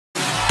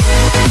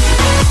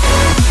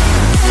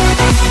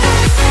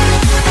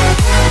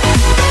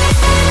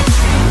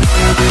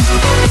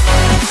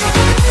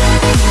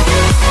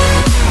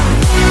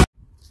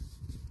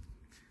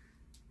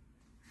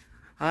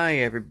Hi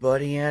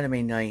everybody,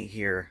 Anime Night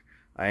here.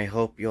 I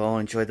hope you all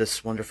enjoy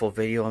this wonderful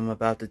video I'm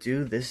about to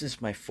do. This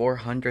is my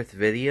 400th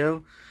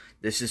video.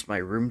 This is my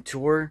room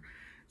tour.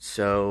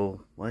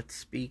 So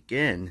let's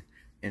begin.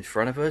 In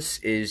front of us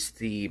is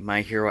the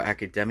My Hero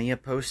Academia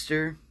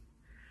poster.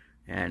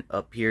 And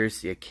up here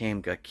is the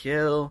Akame ga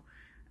Kill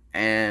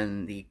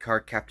and the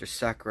Cardcaptor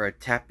Sakura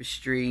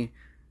tapestry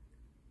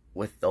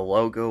with the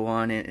logo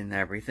on it and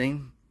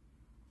everything.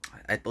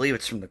 I believe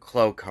it's from the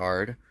Clo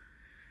card.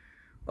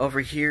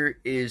 Over here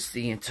is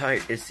the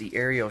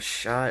aerial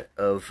shot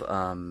of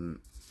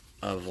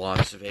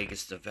Las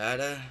Vegas,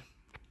 Nevada.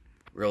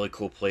 Really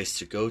cool place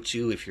to go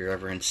to if you're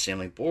ever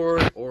insanely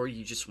bored or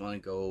you just want to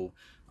go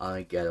on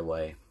a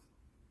getaway.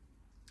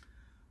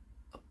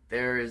 Up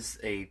there is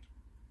a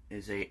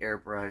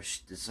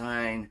airbrush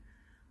design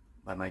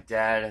by my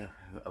dad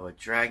of a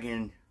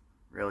dragon.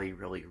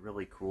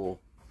 Really cool.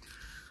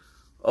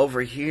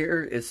 Over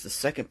here is the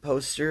second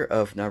poster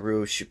of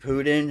Naruto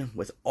Shippuden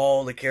with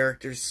all the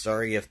characters.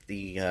 Sorry if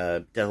the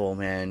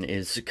Devilman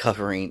is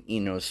covering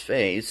Ino's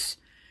face.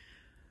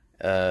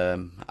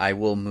 I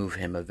will move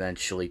him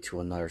eventually to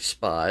another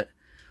spot.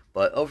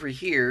 But over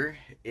here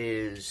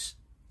is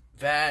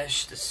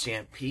Vash, the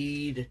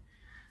Stampede.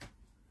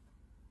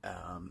 There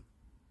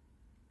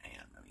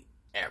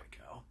we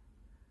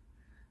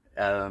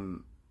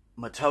go.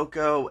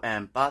 Motoko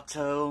and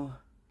Bato.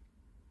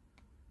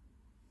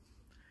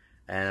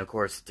 And of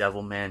course,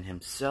 Devilman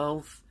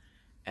himself,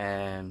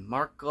 and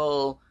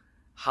Markle,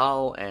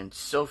 Hal, and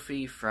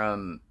Sophie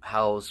from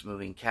Howl's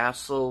Moving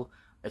Castle.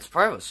 It's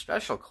part of a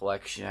special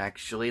collection,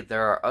 actually.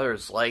 There are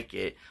others like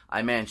it.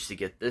 I managed to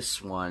get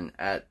this one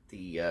at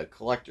the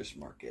collector's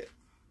market.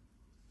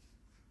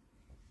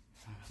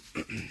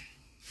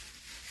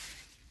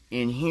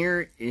 In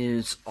here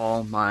is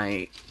all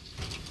my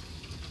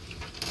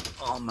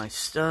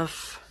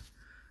stuff.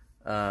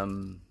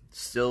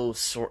 Still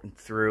sorting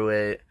through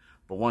it.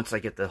 But once I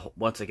get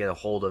a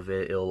hold of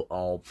it, it'll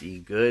all be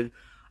good.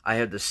 I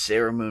have the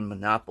Sailor Moon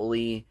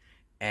Monopoly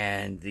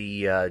and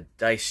the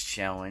Dice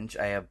Challenge.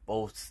 I have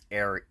both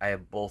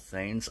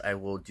things. I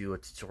will do a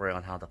tutorial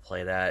on how to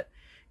play that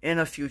in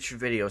a future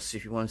video. So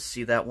if you want to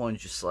see that one,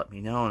 just let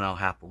me know and I'll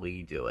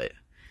happily do it.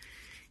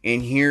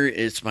 In here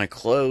is my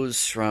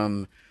clothes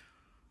my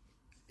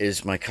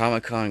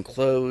Comic-Con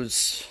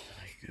clothes.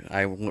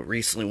 I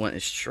recently went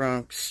as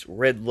Trunks,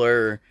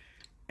 Riddler,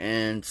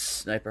 and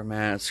Sniper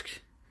Mask.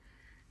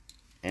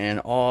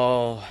 And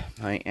all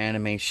my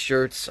anime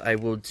shirts, I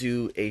will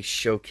do a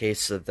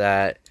showcase of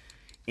that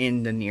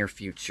in the near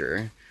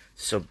future.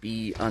 So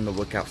be on the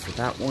lookout for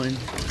that one.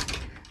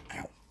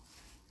 Ow.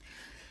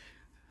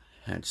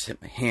 I just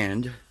hit my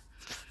hand.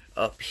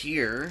 Up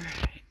here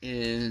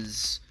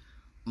is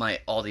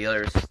all the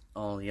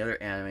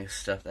other anime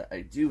stuff that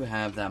I do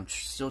have that I'm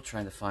still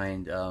trying to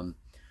find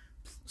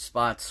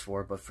spots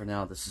for, but for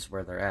now this is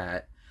where they're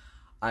at.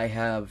 I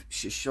have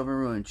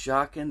Shishomaru and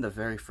Jaken, the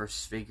very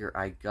first figure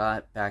I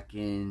got back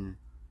in,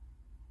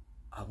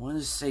 I want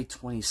to say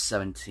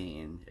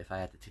 2017, if I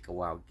had to take a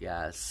wild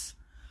guess.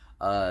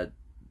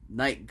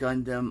 Night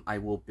Gundam, I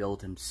will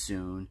build him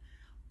soon.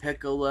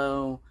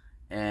 Piccolo,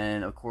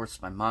 and of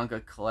course my manga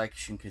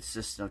collection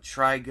consists of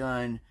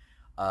Trigun,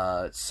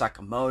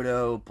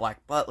 Sakamoto,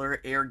 Black Butler,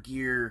 Air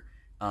Gear,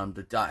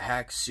 the Dot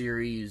Hack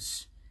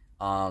series,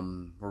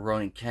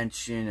 Rurouni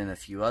Kenshin, and a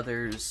few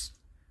others.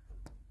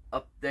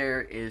 Up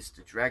there is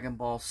the Dragon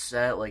Ball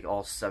set, like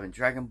all 7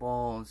 Dragon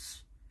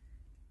Balls.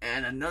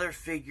 And another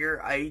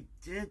figure I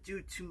didn't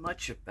do too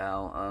much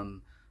about.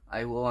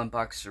 I will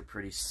unbox her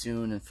pretty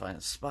soon and find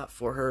a spot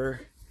for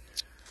her.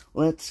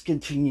 Let's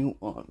continue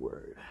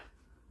onward.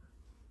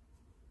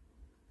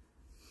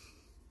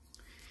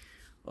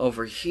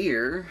 Over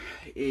here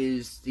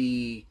is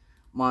the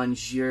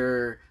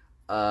Monsieur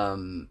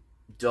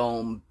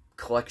Dome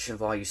Collection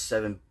Volume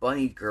 7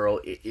 Bunny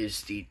Girl. It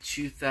is the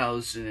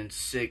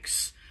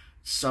 2006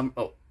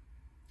 Summer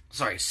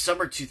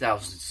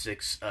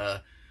 2006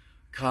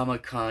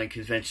 Comic-Con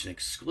convention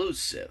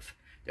exclusive.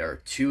 There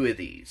are 2 of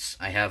these.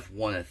 I have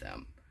one of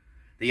them.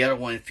 The other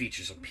one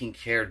features a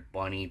pink-haired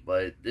bunny,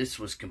 but this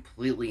was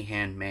completely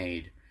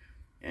handmade.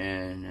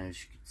 And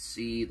as you can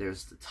see,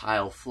 there's the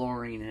tile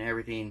flooring and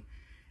everything.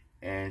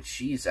 And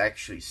she's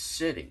actually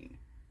sitting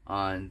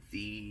on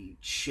the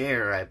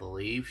chair, I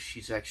believe.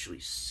 She's actually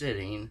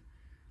sitting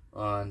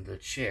on the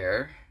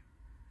chair.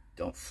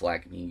 Don't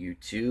flag me,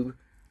 YouTube.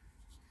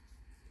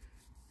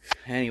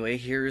 Anyway,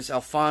 here's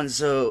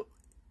Alfonso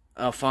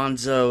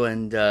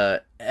and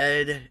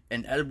Ed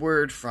and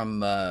Edward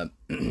from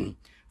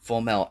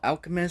Fullmetal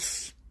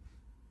Alchemist.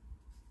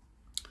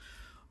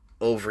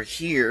 Over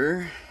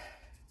here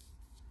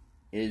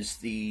is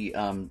the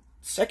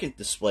second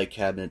display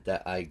cabinet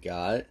that I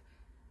got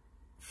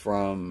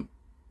from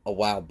a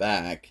while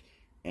back,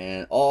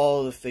 and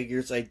all the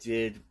figures I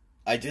did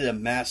a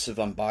massive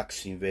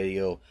unboxing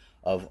video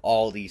of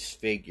all these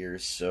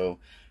figures, so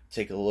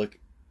take a look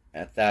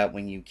at that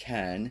when you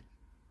can.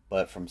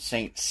 But from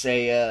Saint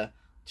Seiya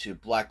to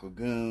Black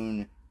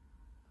Lagoon,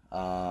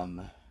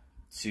 to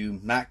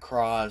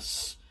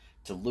Macross,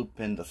 to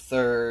Lupin the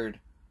Third,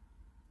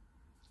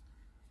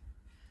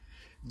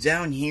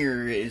 Down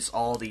here is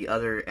all the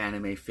other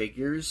anime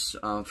figures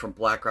from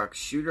Black Rock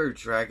Shooter,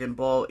 Dragon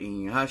Ball,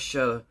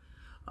 Inuyasha,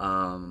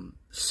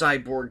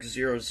 Cyborg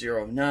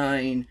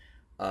 009,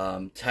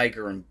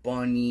 Tiger and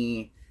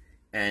Bunny,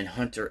 and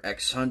Hunter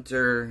x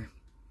Hunter.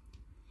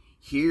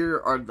 Here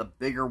are the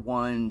bigger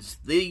ones.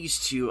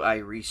 These two I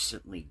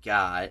recently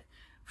got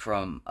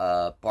from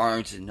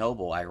Barnes &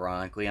 Noble,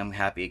 ironically. I'm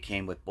happy it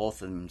came with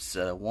both of them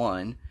instead of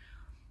one.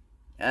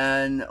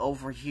 And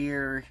over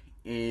here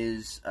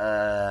is,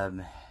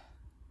 over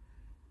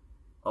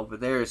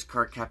there is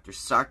Cardcaptor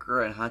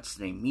Sakura and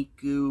Hatsune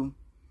Miku.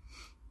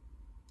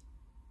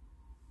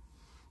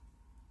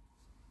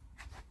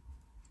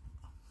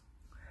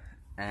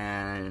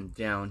 And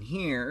down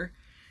here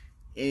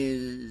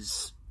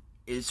is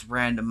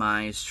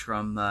randomized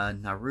from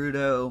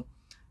Naruto,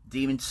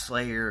 Demon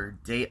Slayer,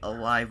 Date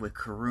Alive with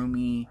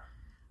Kurumi,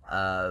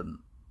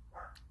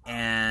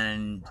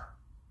 and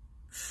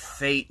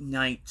Fate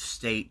Night,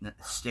 Stay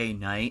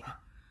Night.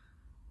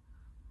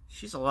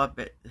 She's a lot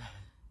bit.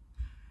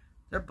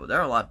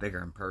 They're a lot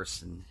bigger in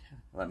person,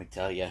 let me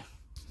tell you.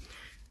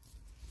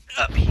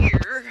 Up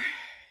here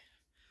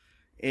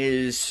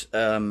is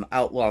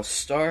Outlaw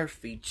Star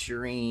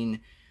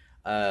featuring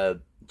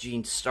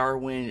Gene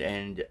Starwind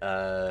and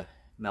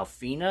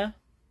Malphina.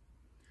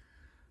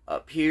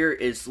 Up here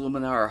is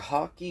Luminara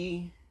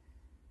Hockey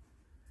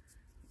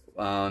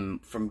from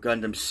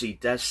Gundam Seed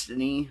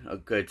Destiny, a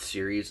good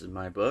series in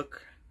my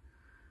book.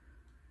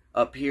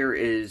 Up here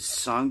is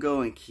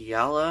Sango and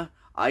Kiala.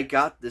 I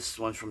got this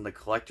one from the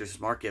Collector's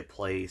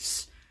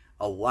Marketplace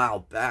a while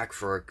back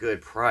for a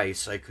good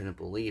price. I couldn't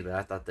believe it.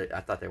 I thought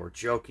they were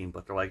joking,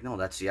 but they're like, no,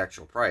 that's the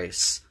actual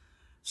price.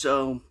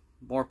 So,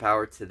 more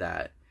power to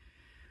that.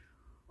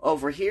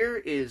 Over here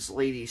is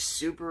Lady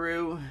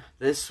Subaru.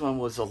 This one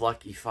was a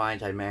lucky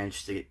find I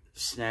managed to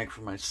snag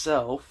for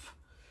myself.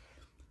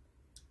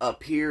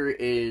 Up here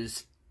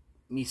is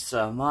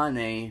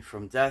Misamane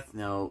from Death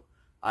Note.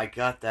 I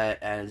got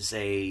that as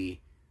I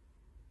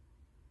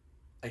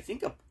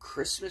think a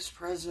Christmas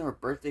present or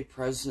birthday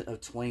present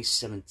of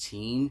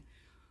 2017.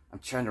 I'm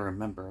trying to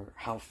remember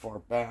how far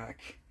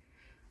back.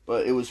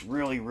 But it was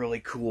really,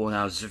 really cool, and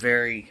I was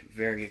very,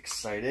 very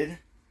excited.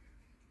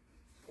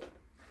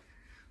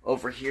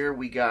 Over here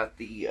we got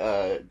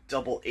the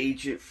double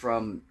agent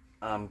from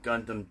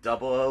Gundam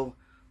 00,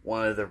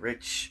 one of the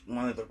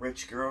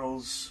rich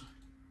girls.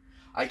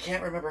 I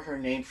can't remember her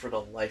name for the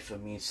life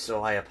of me,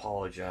 so I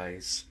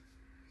apologize.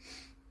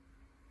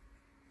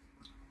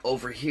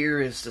 Over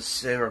here is the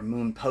Sailor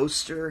Moon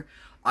poster.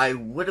 I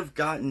would have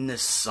gotten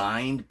this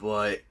signed,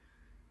 but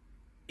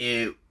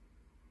it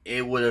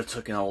would have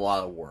taken a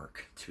lot of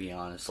work, to be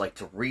honest.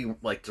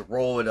 To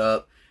roll it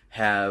up,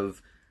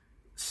 have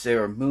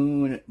Sailor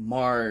Moon,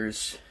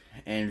 Mars,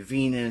 and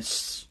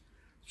Venus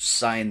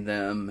sign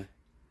them,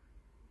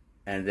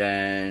 and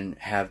then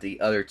have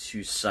the other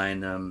two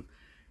sign them.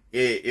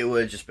 It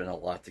would have just been a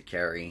lot to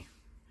carry.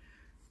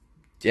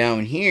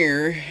 Down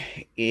here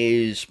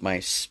is my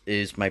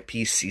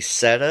PC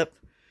setup.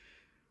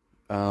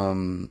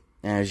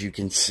 As you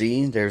can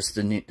see, there's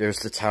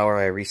the tower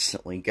I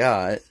recently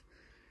got,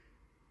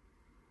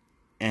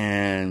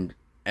 and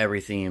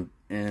everything,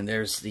 and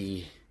there's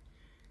the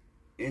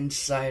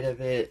inside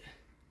of it,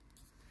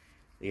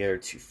 the other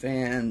two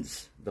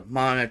fans, the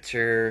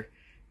monitor,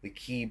 the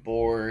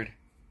keyboard,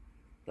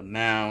 the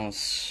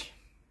mouse,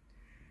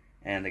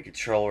 and the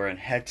controller and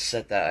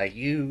headset that I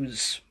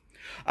use.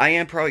 I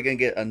am probably going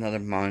to get another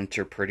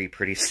monitor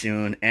pretty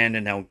soon, and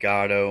an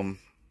Elgato.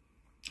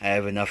 I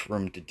have enough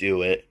room to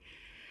do it.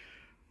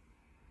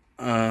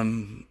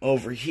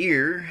 Over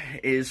here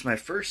is my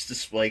first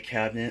display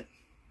cabinet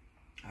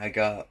I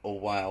got a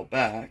while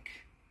back.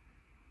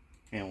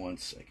 And 1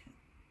 second.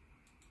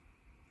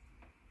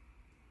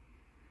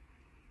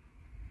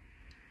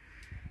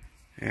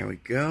 There we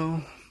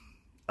go.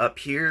 Up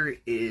here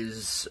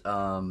is,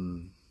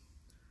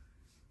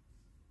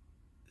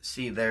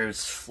 see,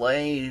 there's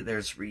Flay,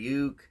 there's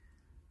Ryuk,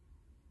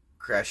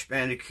 Crash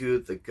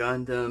Bandicoot, the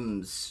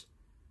Gundams.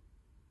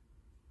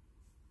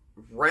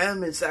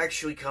 Rem is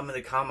actually coming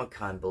to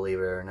Comic-Con, believe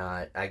it or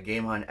not, at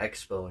Game On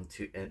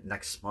Expo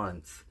next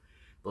month,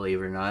 believe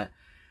it or not.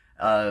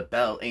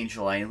 Battle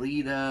Angel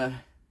Alita.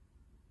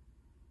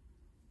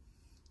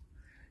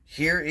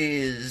 Here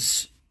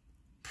is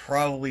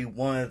probably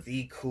one of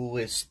the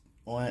coolest,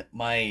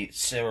 my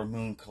Sailor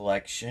Moon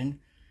collection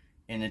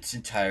in its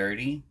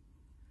entirety.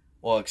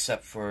 Well,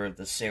 except for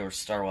the Sailor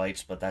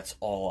Starlights, but that's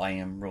all I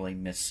am really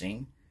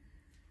missing.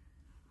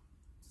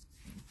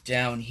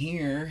 Down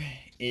here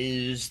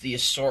is the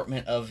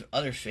assortment of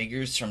other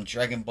figures, from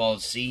Dragon Ball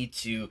Z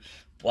to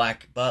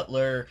Black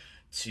Butler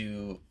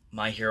to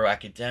My Hero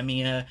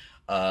Academia,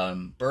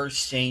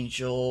 Burst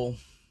Angel,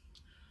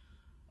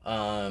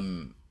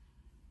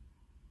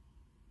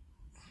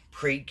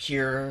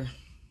 Precure.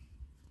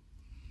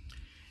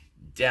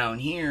 Down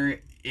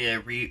here,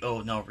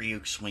 oh no,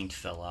 Ryuk's wing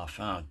fell off.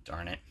 Oh,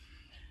 darn it.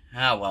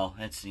 Ah, well,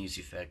 that's an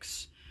easy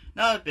fix.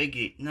 Not a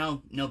biggie.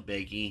 No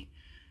biggie.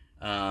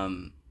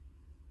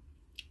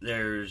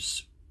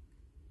 There's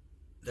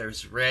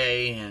there's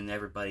Ray and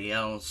everybody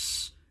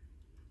else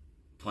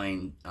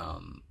playing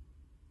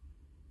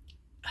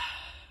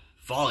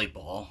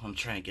volleyball. I'm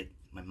trying to get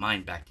my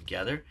mind back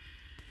together.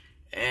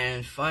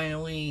 And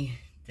finally,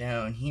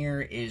 down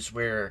here is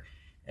where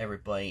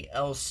everybody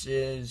else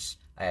is.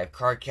 I have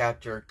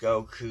Cardcaptor,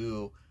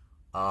 Goku,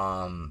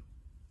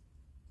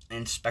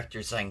 Inspector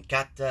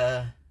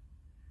Zangata,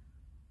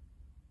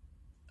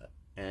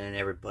 and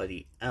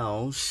everybody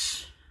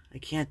else. I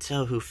can't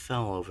tell who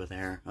fell over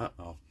there.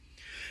 Uh-oh.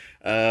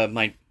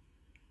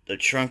 The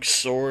Trunks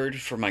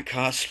sword for my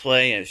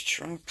cosplay as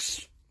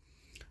Trunks.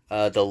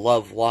 The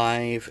Love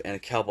Live and a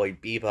Cowboy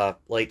Bebop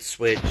light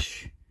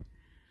switch.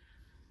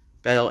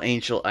 Battle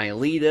Angel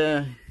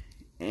Aelita.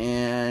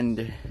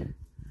 And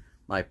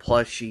my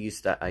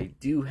plushies that I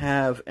do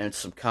have. And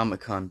some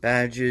Comic-Con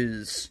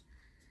badges.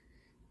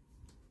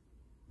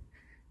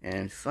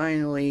 And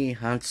finally,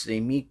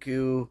 Hatsune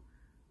Miku.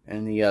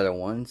 And the other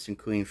ones,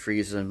 including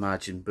Frieza and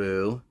Majin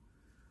Buu.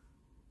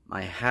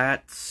 My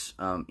hats,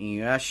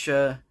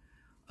 Inuyasha,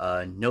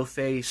 No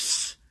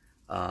Face,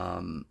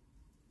 I'm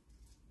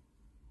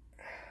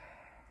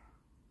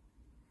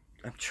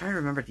trying to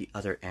remember the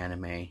other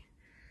anime.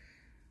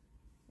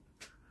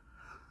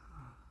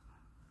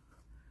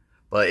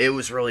 But it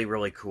was really,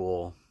 really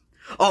cool.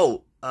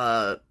 Oh,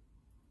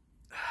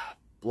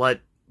 Blood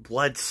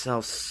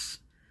Cells,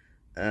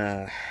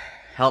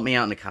 help me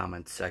out in the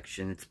comments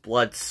section. It's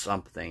Blood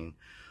something.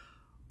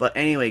 But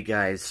anyway,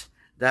 guys,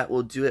 that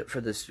will do it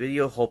for this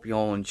video. Hope you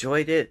all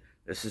enjoyed it.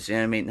 This is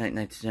Animate Night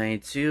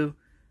 1992.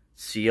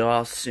 See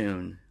y'all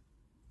soon.